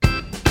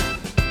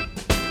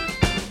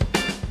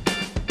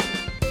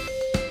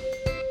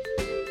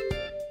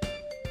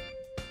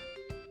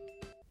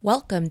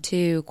Welcome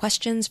to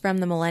Questions from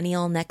the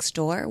Millennial Next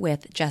Door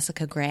with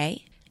Jessica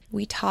Gray.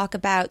 We talk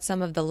about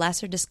some of the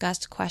lesser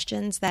discussed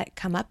questions that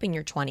come up in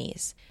your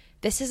 20s.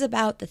 This is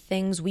about the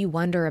things we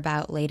wonder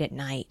about late at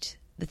night,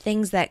 the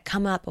things that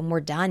come up when we're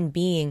done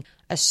being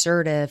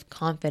assertive,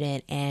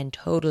 confident, and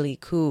totally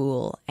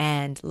cool,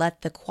 and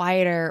let the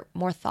quieter,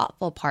 more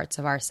thoughtful parts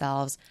of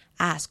ourselves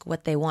ask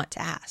what they want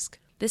to ask.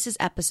 This is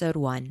episode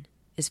 1.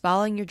 Is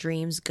following your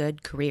dreams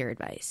good career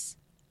advice?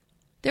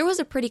 There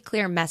was a pretty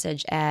clear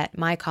message at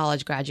my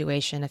college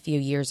graduation a few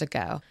years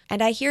ago,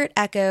 and I hear it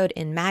echoed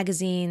in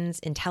magazines,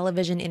 in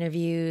television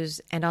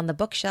interviews, and on the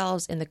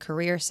bookshelves in the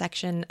career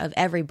section of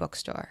every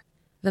bookstore.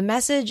 The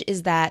message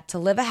is that to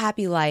live a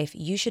happy life,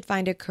 you should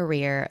find a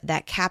career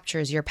that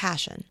captures your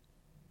passion.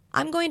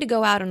 I'm going to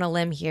go out on a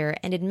limb here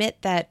and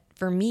admit that,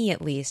 for me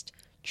at least,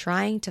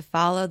 trying to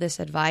follow this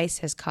advice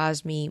has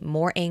caused me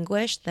more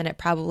anguish than it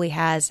probably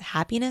has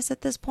happiness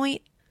at this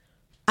point.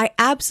 I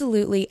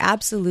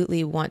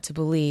absolutely want to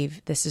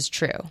believe this is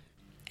true.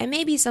 And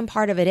maybe some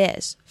part of it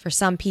is, for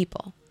some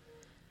people.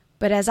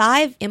 But as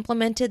I've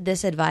implemented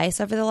this advice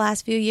over the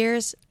last few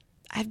years,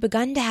 I've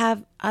begun to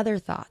have other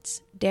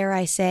thoughts, dare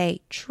I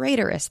say,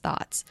 traitorous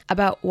thoughts,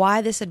 about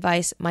why this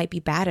advice might be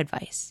bad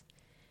advice.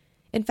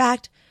 In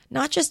fact,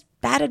 not just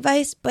bad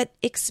advice, but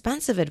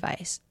expensive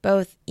advice,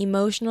 both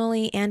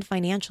emotionally and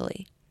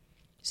financially.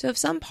 So if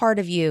some part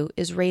of you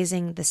is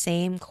raising the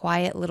same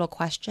quiet little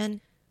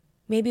question,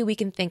 maybe we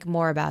can think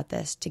more about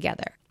this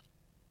together.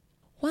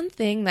 One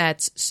thing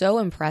that's so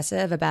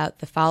impressive about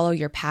the follow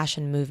your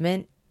passion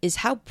movement is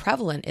how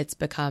prevalent it's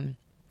become.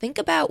 Think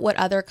about what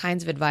other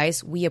kinds of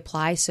advice we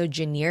apply so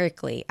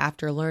generically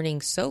after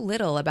learning so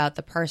little about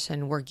the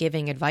person we're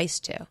giving advice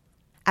to.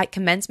 At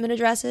commencement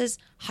addresses,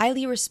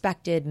 highly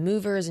respected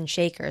movers and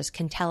shakers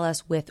can tell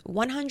us with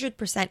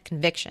 100%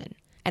 conviction,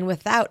 and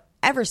without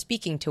ever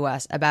speaking to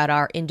us about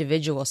our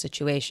individual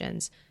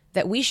situations,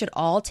 that we should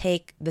all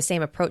take the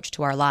same approach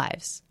to our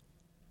lives.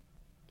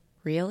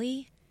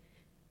 Really?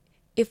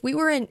 If we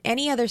were in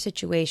any other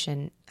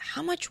situation,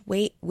 how much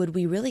weight would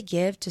we really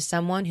give to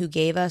someone who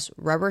gave us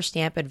rubber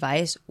stamp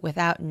advice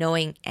without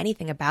knowing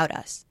anything about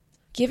us?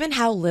 Given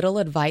how little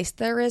advice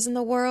there is in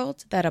the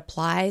world that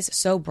applies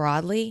so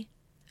broadly,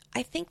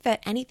 I think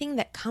that anything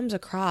that comes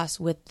across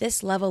with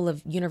this level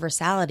of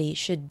universality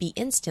should be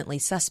instantly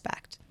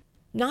suspect.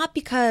 Not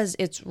because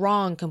it's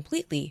wrong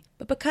completely,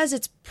 but because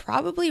it's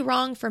probably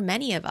wrong for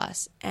many of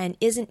us and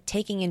isn't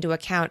taking into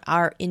account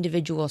our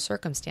individual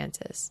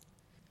circumstances.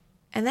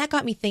 And that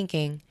got me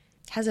thinking,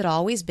 has it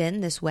always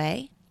been this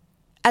way?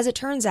 As it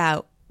turns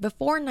out,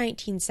 before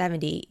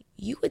 1970,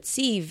 you would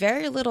see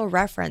very little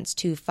reference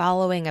to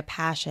following a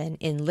passion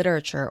in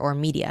literature or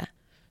media.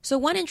 So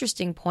one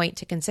interesting point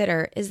to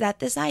consider is that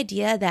this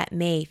idea that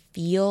may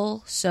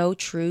feel so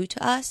true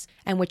to us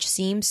and which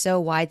seems so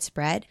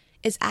widespread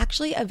is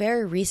actually a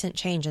very recent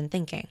change in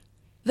thinking.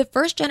 The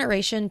first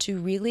generation to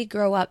really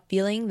grow up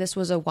feeling this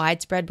was a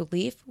widespread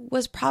belief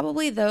was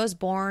probably those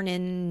born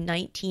in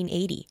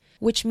 1980,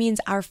 which means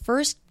our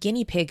first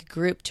guinea pig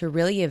group to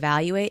really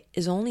evaluate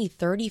is only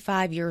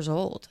 35 years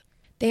old.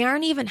 They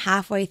aren't even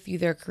halfway through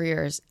their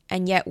careers,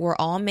 and yet we're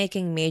all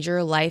making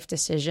major life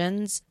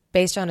decisions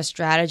based on a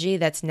strategy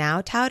that's now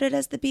touted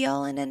as the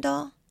be-all and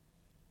end-all.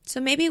 So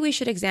maybe we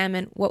should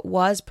examine what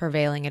was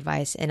prevailing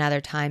advice in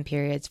other time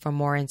periods for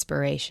more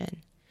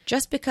inspiration.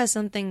 Just because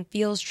something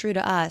feels true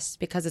to us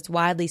because it's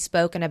widely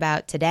spoken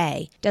about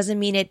today doesn't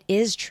mean it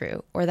is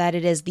true or that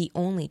it is the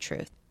only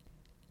truth.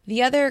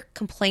 The other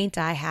complaint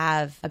I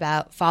have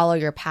about follow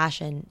your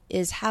passion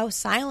is how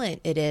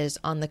silent it is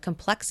on the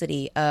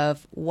complexity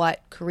of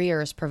what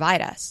careers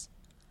provide us.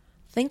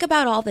 Think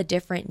about all the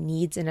different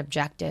needs and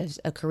objectives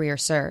a career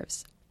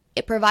serves.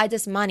 It provides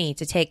us money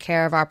to take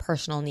care of our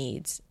personal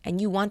needs,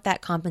 and you want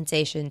that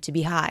compensation to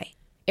be high.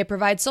 It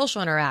provides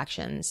social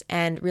interactions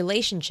and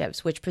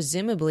relationships, which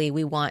presumably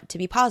we want to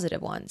be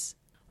positive ones.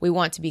 We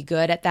want to be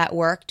good at that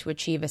work to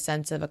achieve a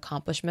sense of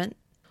accomplishment.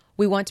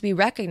 We want to be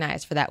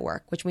recognized for that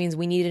work, which means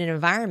we need an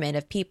environment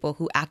of people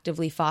who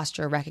actively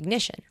foster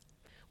recognition.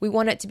 We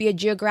want it to be a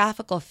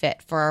geographical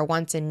fit for our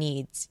wants and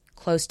needs,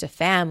 close to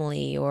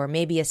family, or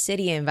maybe a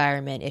city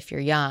environment if you're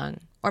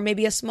young, or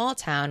maybe a small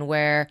town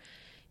where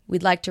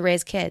we'd like to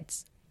raise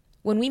kids.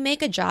 When we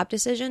make a job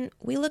decision,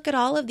 we look at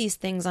all of these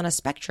things on a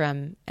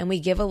spectrum, and we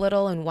give a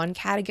little in one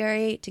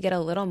category to get a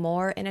little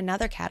more in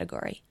another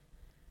category.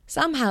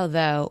 Somehow,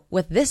 though,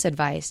 with this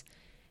advice,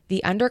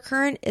 the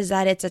undercurrent is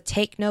that it's a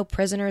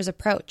take-no-prisoners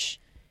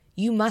approach.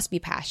 You must be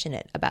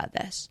passionate about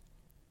this.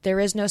 There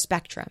is no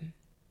spectrum.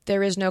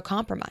 There is no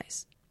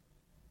compromise.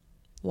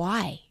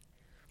 Why?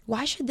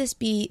 Why should this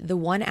be the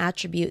one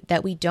attribute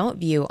that we don't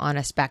view on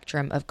a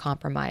spectrum of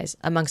compromise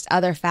amongst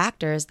other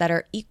factors that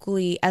are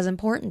equally as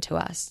important to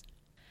us?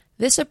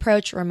 This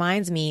approach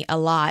reminds me a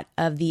lot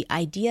of the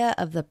idea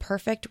of the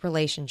perfect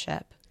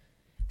relationship.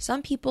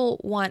 Some people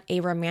want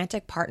a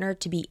romantic partner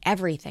to be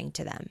everything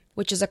to them,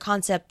 which is a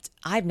concept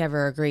I've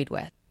never agreed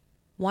with.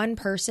 One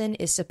person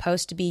is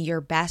supposed to be your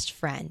best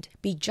friend,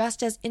 be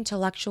just as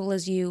intellectual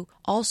as you,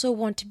 also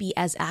want to be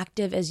as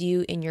active as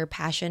you in your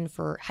passion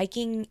for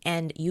hiking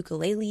and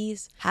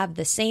ukuleles, have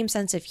the same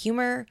sense of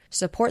humor,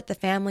 support the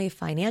family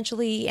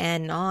financially,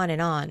 and on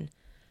and on.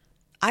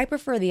 I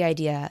prefer the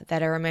idea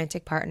that a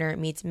romantic partner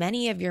meets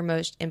many of your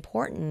most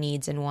important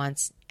needs and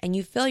wants, and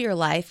you fill your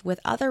life with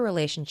other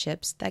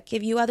relationships that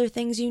give you other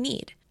things you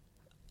need.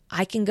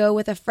 I can go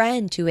with a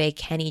friend to a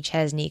Kenny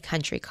Chesney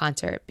country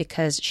concert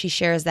because she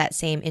shares that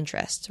same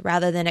interest,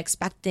 rather than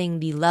expecting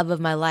the love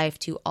of my life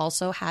to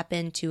also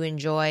happen to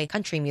enjoy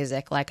country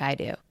music like I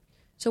do.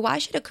 So why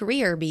should a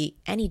career be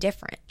any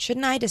different?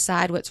 Shouldn't I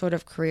decide what sort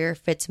of career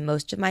fits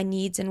most of my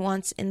needs and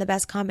wants in the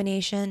best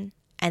combination,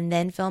 and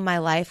then fill my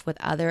life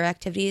with other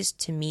activities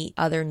to meet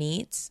other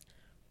needs?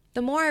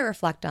 The more I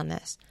reflect on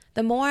this,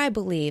 the more I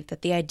believe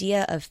that the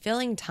idea of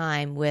filling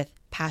time with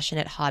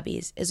passionate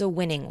hobbies is a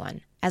winning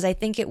one, as I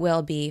think it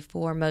will be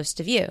for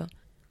most of you.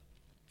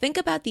 Think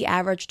about the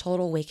average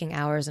total waking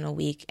hours in a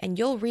week, and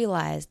you'll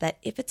realize that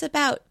if it's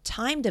about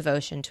time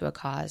devotion to a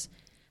cause,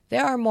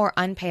 there are more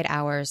unpaid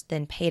hours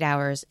than paid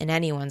hours in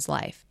anyone's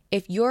life.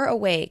 If you're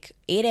awake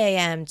 8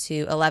 a.m.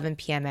 to 11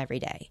 p.m. every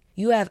day,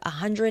 you have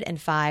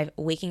 105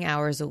 waking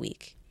hours a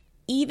week.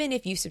 Even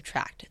if you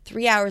subtract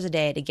 3 hours a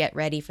day to get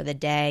ready for the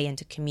day and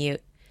to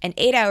commute, and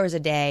 8 hours a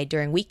day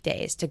during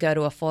weekdays to go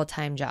to a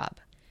full-time job,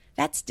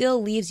 that still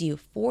leaves you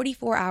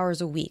 44 hours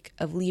a week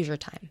of leisure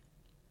time.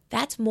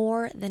 That's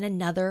more than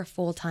another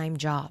full-time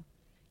job.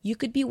 You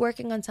could be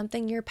working on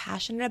something you're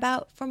passionate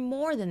about for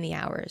more than the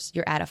hours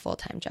you're at a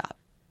full-time job.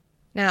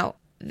 Now,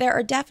 there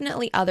are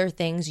definitely other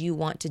things you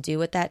want to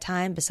do at that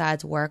time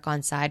besides work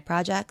on side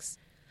projects.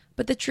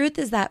 But the truth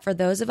is that for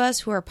those of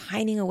us who are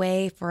pining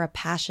away for a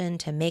passion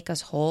to make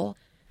us whole,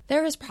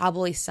 there is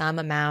probably some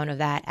amount of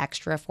that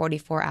extra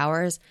 44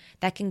 hours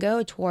that can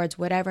go towards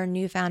whatever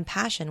newfound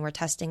passion we're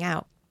testing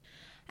out.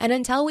 And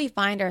until we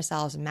find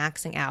ourselves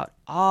maxing out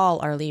all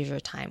our leisure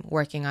time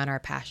working on our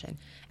passion,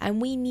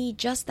 and we need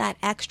just that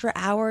extra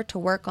hour to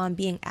work on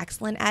being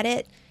excellent at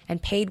it,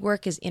 and paid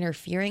work is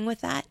interfering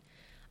with that,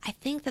 I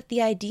think that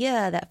the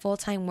idea that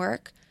full-time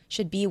work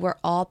should be where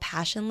all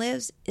passion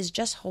lives is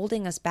just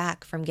holding us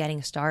back from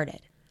getting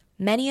started.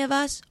 Many of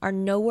us are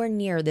nowhere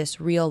near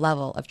this real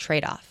level of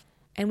trade-off,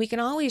 and we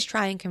can always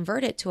try and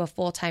convert it to a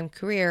full-time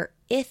career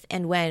if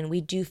and when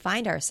we do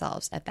find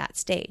ourselves at that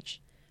stage.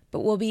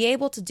 But we'll be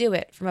able to do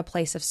it from a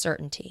place of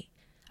certainty,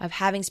 of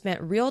having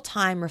spent real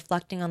time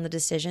reflecting on the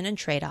decision and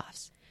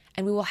trade-offs,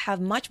 and we will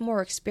have much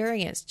more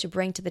experience to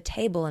bring to the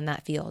table in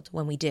that field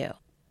when we do.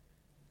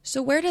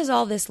 So where does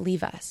all this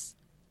leave us?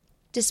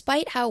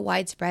 Despite how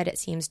widespread it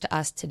seems to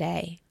us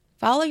today,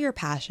 follow your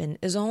passion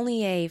is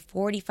only a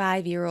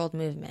 45-year-old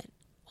movement,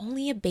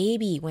 only a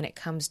baby when it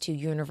comes to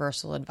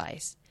universal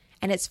advice.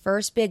 And its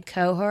first big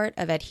cohort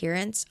of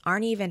adherents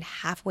aren't even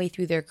halfway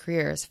through their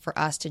careers for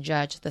us to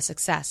judge the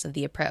success of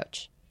the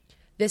approach.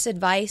 This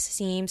advice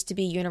seems to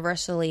be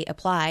universally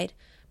applied,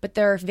 but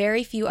there are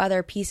very few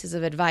other pieces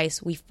of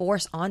advice we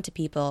force onto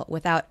people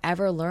without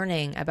ever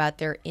learning about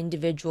their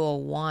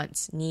individual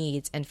wants,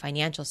 needs, and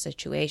financial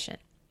situation.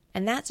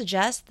 And that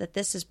suggests that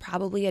this is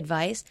probably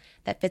advice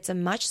that fits a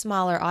much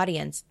smaller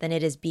audience than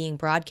it is being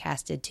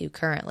broadcasted to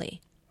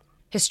currently.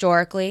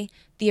 Historically,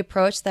 the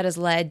approach that has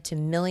led to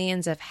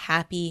millions of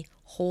happy,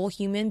 whole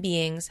human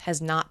beings has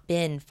not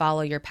been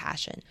follow your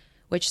passion,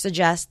 which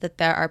suggests that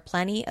there are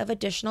plenty of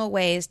additional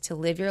ways to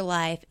live your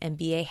life and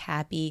be a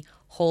happy,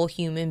 whole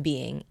human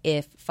being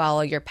if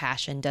follow your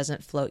passion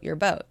doesn't float your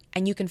boat.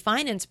 And you can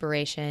find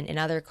inspiration in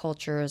other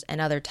cultures and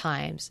other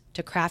times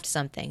to craft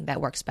something that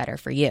works better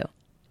for you.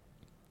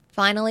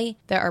 Finally,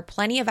 there are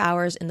plenty of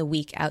hours in the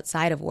week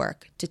outside of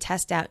work to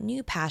test out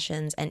new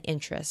passions and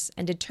interests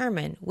and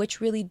determine which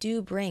really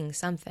do bring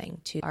something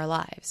to our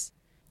lives.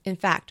 In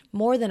fact,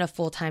 more than a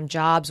full-time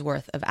job's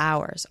worth of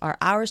hours are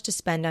hours to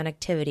spend on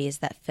activities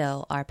that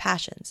fill our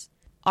passions.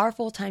 Our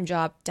full-time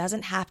job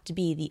doesn't have to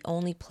be the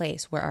only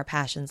place where our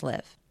passions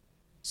live.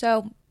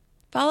 So,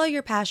 follow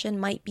your passion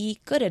might be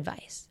good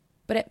advice,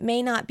 but it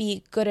may not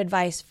be good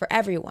advice for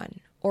everyone,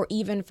 or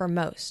even for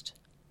most.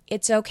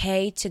 It's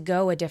okay to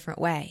go a different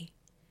way.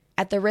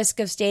 At the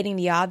risk of stating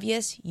the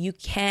obvious, you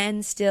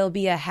can still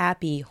be a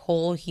happy,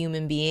 whole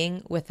human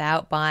being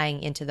without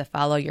buying into the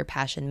follow your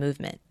passion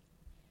movement.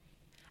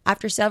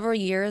 After several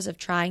years of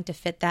trying to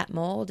fit that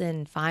mold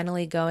and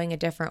finally going a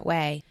different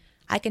way,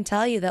 I can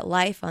tell you that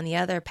life on the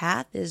other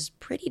path is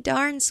pretty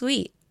darn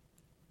sweet.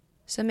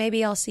 So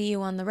maybe I'll see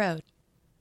you on the road.